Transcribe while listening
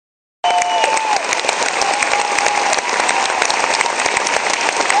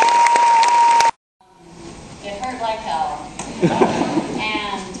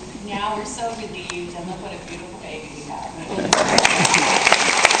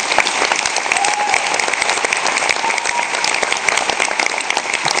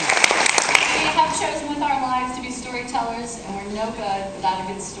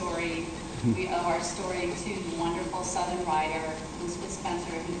our story to the wonderful Southern writer, Elizabeth Spencer,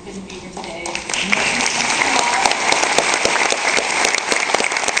 who couldn't be here today.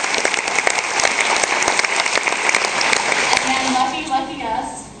 And lucky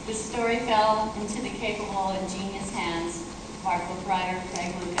us, the story fell into the capable and genius hands of our book writer,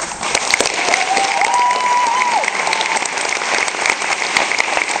 Craig Lucas.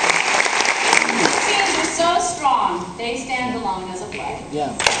 So strong, they stand alone as a play.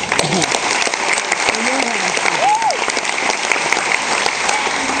 Yeah. And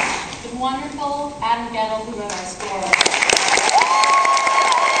the wonderful Adam Gettle, who wrote our score.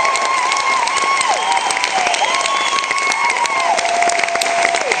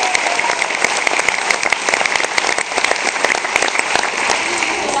 If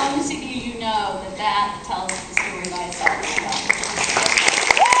you own the CD, you know that that tells the story by itself as well.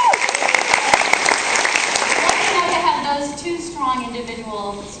 Those two strong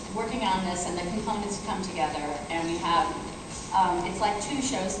individuals working on this, and the components come together, and we have, it's like two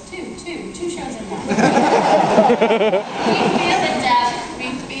shows in one. We feel the depth,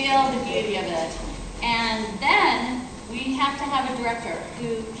 we feel the beauty of it, and then we have to have a director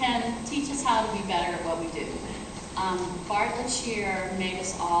who can teach us how to be better at what we do. Bartlett Shear made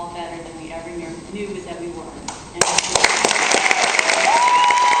us all better than we ever knew that we were.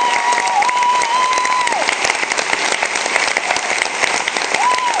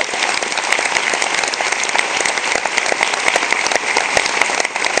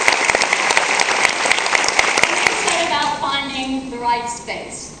 The right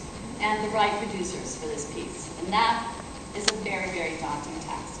space and the right producers for this piece, and that is a very, very daunting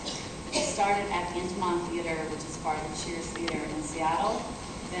task. We started at the Beaumont Theatre, which is Bartlett Shear's theater in Seattle.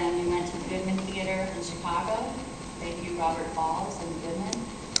 Then we went to the Goodman Theatre in Chicago. Thank you, Robert Balls and Goodman.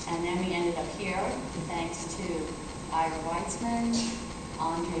 And then we ended up here, thanks to Ira Weitzman,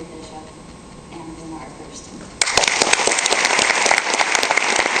 Andre Bishop, and Bernard Thurston.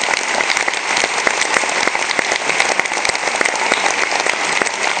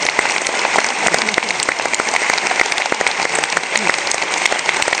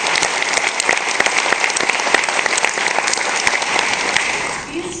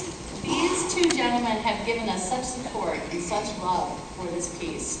 Have given us such support and such love for this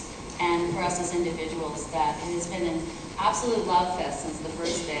piece and for us as individuals that it has been an absolute love fest since the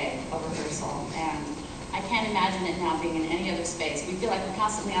first day of rehearsal, and I can't imagine it now being in any other space. We feel like we're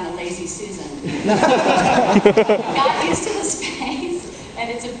constantly on a lazy Susan. Got used to the space, and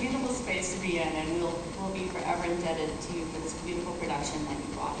it's a beautiful space to be in, and we'll be forever indebted to you for this beautiful production that you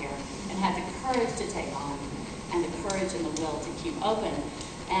brought here and had the courage to take on, and the courage and the will to keep open,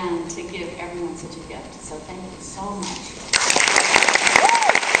 and to give everyone such a gift. So thank you so much.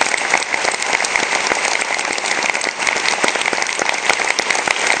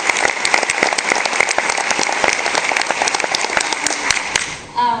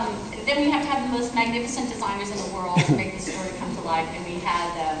 Then we have to have the most magnificent designers in the world to make this story come to life, and we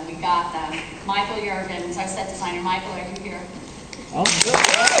got them. Michael Yergin is our set designer. Michael, are you here? Oh.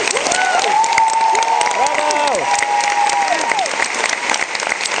 Bravo!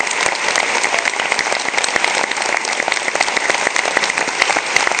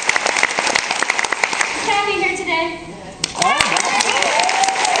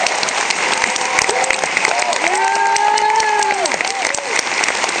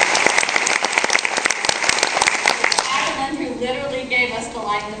 Literally gave us the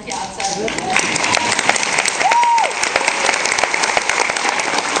light in the Piazza.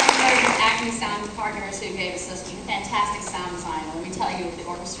 Acting sound partners who gave us this fantastic sound design. And let me tell you, with the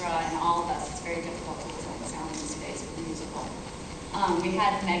orchestra and all of us, it's very difficult to design sound in space with a musical. We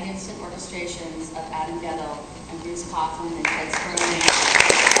had magnificent orchestrations of Adam Gettle and Bruce Coughlin and Ted Sperling.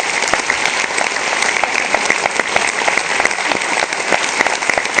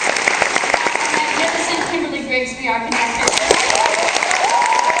 Kimberly Grigsby, our conductor.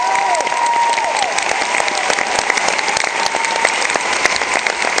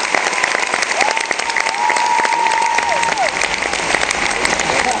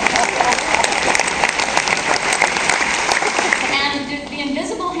 And the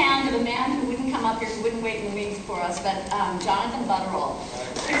invisible hand of a man who wouldn't come up here, who wouldn't wait in the wings for us, but Jonathan Butterall.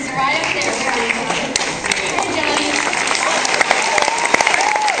 He's right up there. Hey, Johnny.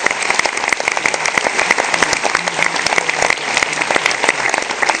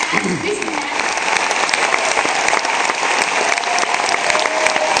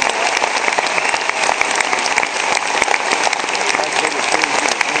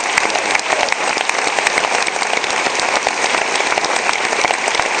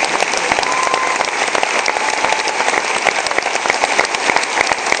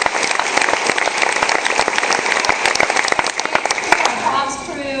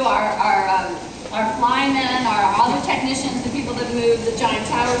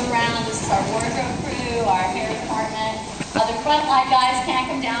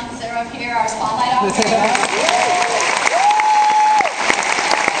 I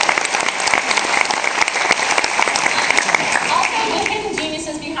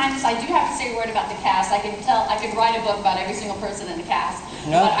do have to say a word about the cast. I could write a book about every single person in the cast.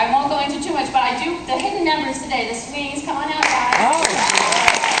 No. But I won't go into too much, but I do, the hidden members today, the swings, come on out, guys. Oh.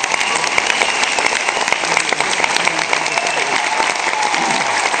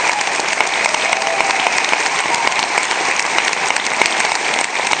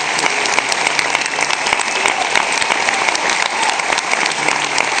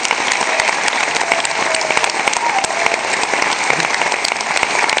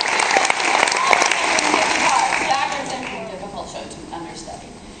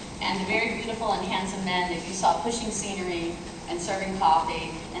 Pushing scenery and serving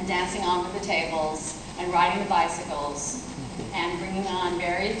coffee and dancing on the tables and riding the bicycles and bringing on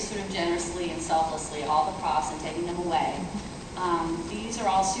very sort of generously and selflessly all the props and taking them away. These are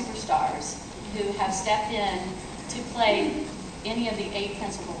all superstars who have stepped in to play any of the 8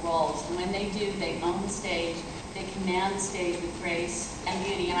 principal roles, and when they do, they own the stage, they command the stage with grace and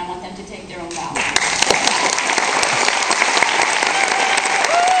beauty, and I want them to take their own bow.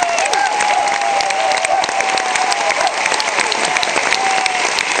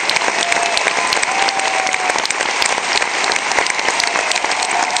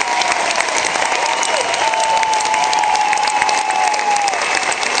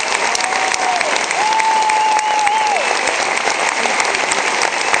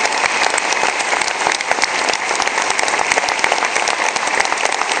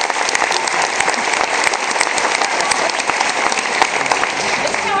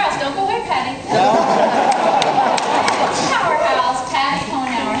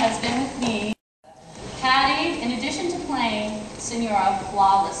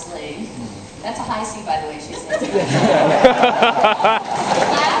 Flawlessly. That's a high C, by the way, she said. The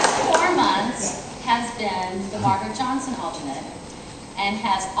last 4 months has been the Margaret Johnson alternate and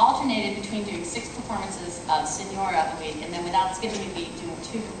has alternated between doing 6 performances of Senora a week and then without skipping a beat doing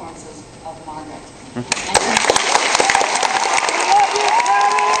 2 performances of Margaret.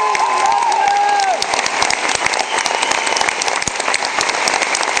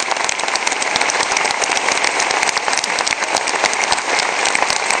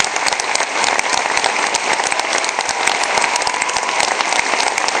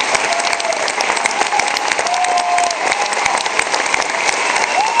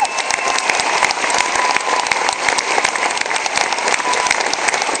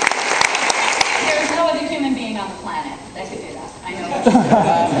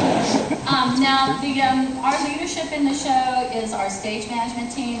 Now, our leadership in the show is our stage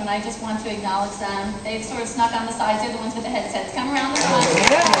management team, and I just want to acknowledge them. They've sort of snuck on the sides. They're the ones with the headsets. Come around the front.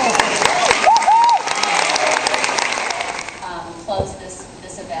 Close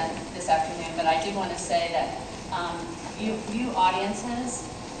this event this afternoon, but I do want to say that you audiences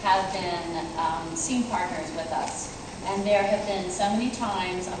have been scene partners with us. And there have been so many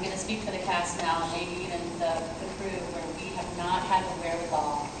times, I'm going to speak for the cast now, maybe even the crew, where we have not had the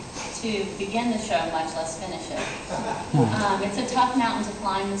wherewithal to begin the show, much less finish it. It's a tough mountain to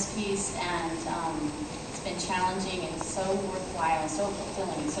climb, this piece, and it's been challenging and so worthwhile and so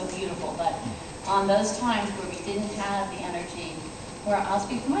fulfilling and so beautiful. But on those times where we didn't have the energy, where I'll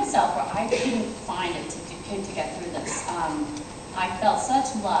speak for myself, where I didn't find it to get through this, I felt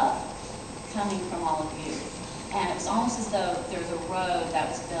such love coming from all of you. And it was almost as though there was a road that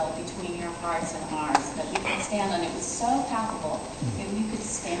was built between your hearts and ours that we could stand on. It was so palpable that we could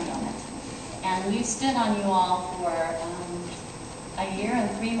stand on it. And we've stood on you all for a year and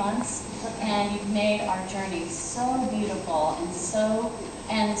 3 months, and you've made our journey so beautiful and so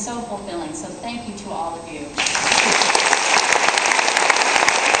fulfilling. So thank you to all of you.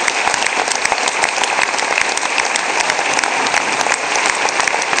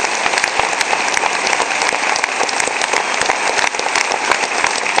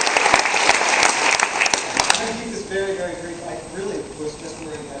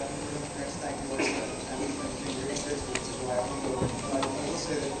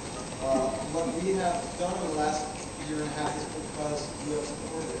 What we have done over the last year and a half is because you have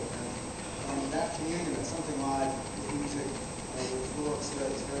supported it. And that communion is something live with music, with books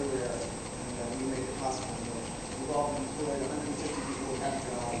that is very rare, and we make it possible. We've all employed 150 people who have a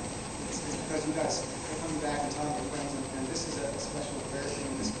job. It's because you guys